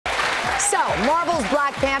So, Marvel's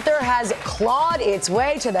Black Panther has clawed its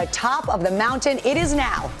way to the top of the mountain. It is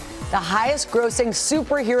now the highest grossing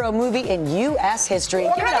superhero movie in U.S. history.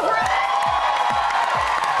 Give it up.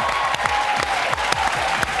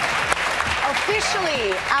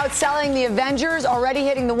 Officially outselling the Avengers, already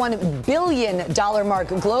hitting the $1 billion mark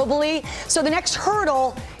globally. So the next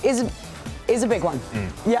hurdle is a big one.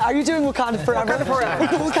 Yeah, are you doing Wakanda Forever? Wakanda Forever.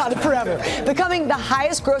 Wakanda Forever. Becoming the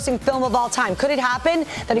highest grossing film of all time. Could it happen?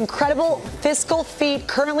 That incredible fiscal feat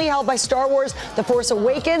currently held by Star Wars The Force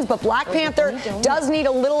Awakens, but Black Panther does need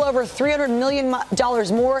a little over $300 million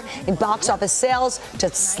more in box office sales to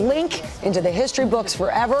slink into the history books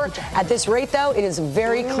forever. At this rate, though, it is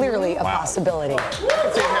very clearly a possibility. Over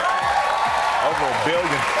 $1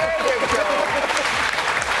 billion.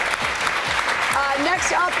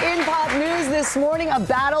 Next up in pop news this morning, a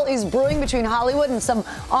battle is brewing between Hollywood and some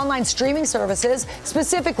online streaming services.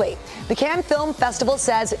 Specifically, the Cannes Film Festival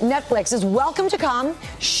says Netflix is welcome to come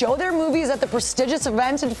show their movies at the prestigious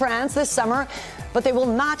event in France this summer, but they will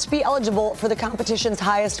not be eligible for the competition's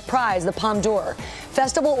highest prize, the Palme d'Or.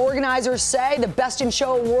 Festival organizers say the Best in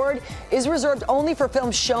Show award is reserved only for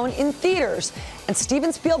films shown in theaters. And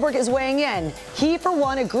Steven Spielberg is weighing in. He, for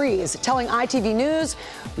one, agrees, telling ITV News,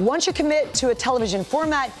 once you commit to a television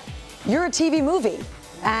format, you're a TV movie.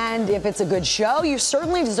 And if it's a good show, you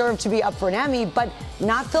certainly deserve to be up for an Emmy, but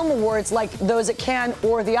not film awards like those at Cannes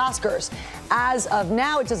or the Oscars. As of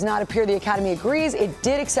now, it does not appear the Academy agrees. It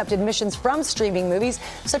did accept admissions from streaming movies,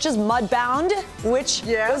 such as Mudbound, which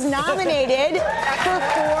was nominated for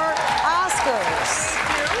 4 Oscars.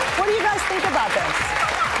 What do you guys think about this?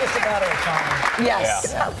 Just a matter of time.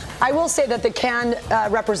 Yes. Yeah. I will say that the Cannes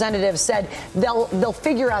representative said they'll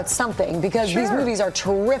figure out something because these movies are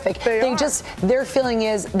terrific. Their feeling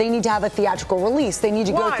is they need to have a theatrical release. They need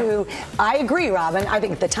to go through. I agree, Robin. I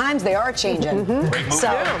think the times they are changing. Great movie. So,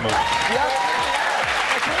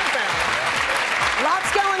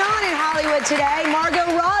 lots going on in Hollywood today.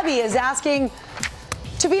 Margot Robbie is asking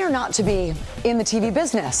to be or not to be in the TV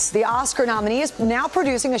business. The Oscar nominee is now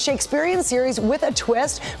producing a Shakespearean series with a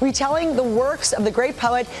twist, retelling the works of the great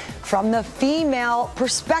poet from the female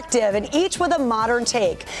perspective, and each with a modern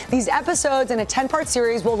take. These episodes in a 10-part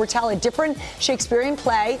series will retell a different Shakespearean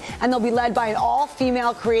play, and they'll be led by an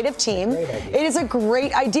all-female creative team. It is a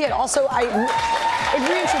great idea. It also, it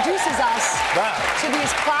reintroduces us to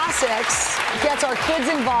these classics, gets our kids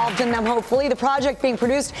involved in them, hopefully. The project being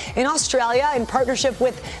produced in Australia in partnership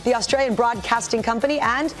with the Australian Broadcasting Company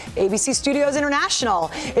and ABC Studios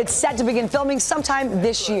International. It's set to begin filming sometime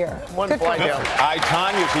this year. Good point.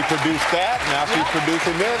 Tanya, she produced that. Now she's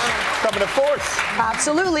producing this. Coming to Force.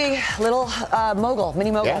 Absolutely. Little mogul,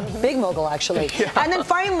 mini mogul, big mogul, actually. And then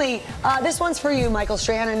finally, this one's for you, Michael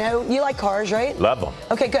Strahan. I know you like cars, right? Love them.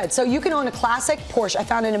 Okay, good. So you can own a classic Porsche. I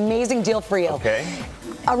found an amazing deal for you. Okay.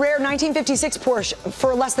 A rare 1956 Porsche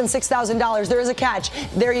for less than $6,000. There is a catch.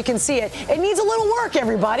 There you can see it. It needs a little work,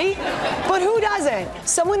 everybody. But who doesn't?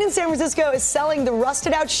 Someone in San Francisco is selling the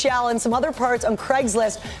rusted out shell and some other parts on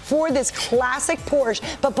Craigslist for this classic Porsche.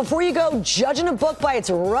 But before you go judging a book by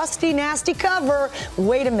its rusty, nasty cover,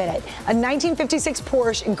 wait a minute. A 1956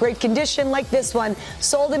 Porsche in great condition like this one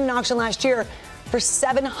sold in an auction last year for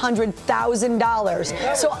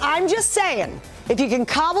 $700,000. So I'm just saying, if you can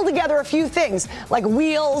cobble together a few things like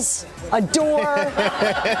wheels, a door,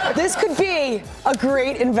 this could be a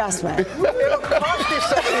great investment. It'll cost you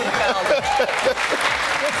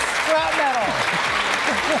 $700,000. It's scrap metal.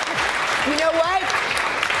 You know what?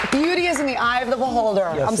 Beauty is in the eye of the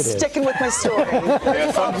beholder. Yes, I'm sticking with my story.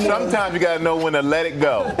 Sometimes you got to know when to let it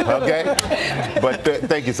go, okay? But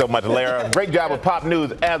thank you so much, Lara. Great job with Pop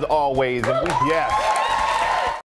News, as always. And